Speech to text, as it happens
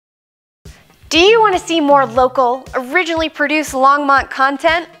Do you want to see more local, originally produced Longmont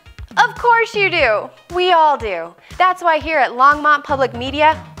content? Of course you do! We all do. That's why here at Longmont Public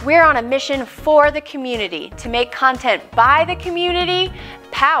Media, we're on a mission for the community to make content by the community,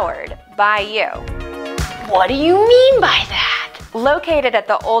 powered by you. What do you mean by that? Located at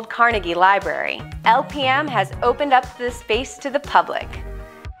the old Carnegie Library, LPM has opened up this space to the public.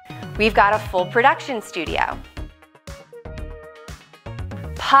 We've got a full production studio,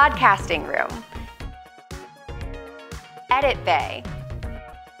 podcasting room, edit bay,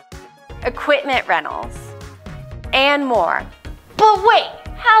 equipment rentals, and more. But wait,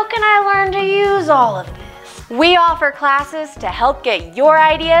 how can I learn to use all of this? We offer classes to help get your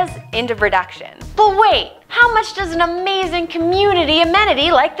ideas into production. But wait, how much does an amazing community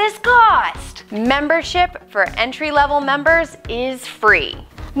amenity like this cost? Membership for entry-level members is free.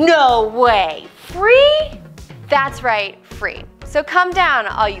 No way, free? That's right, free. So come down,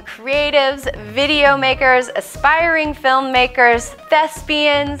 all you creatives, video makers, aspiring filmmakers,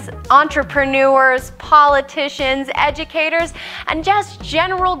 thespians, entrepreneurs, politicians, educators, and just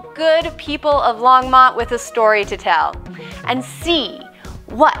general good people of Longmont with a story to tell. And see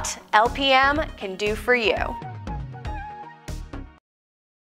what LPM can do for you.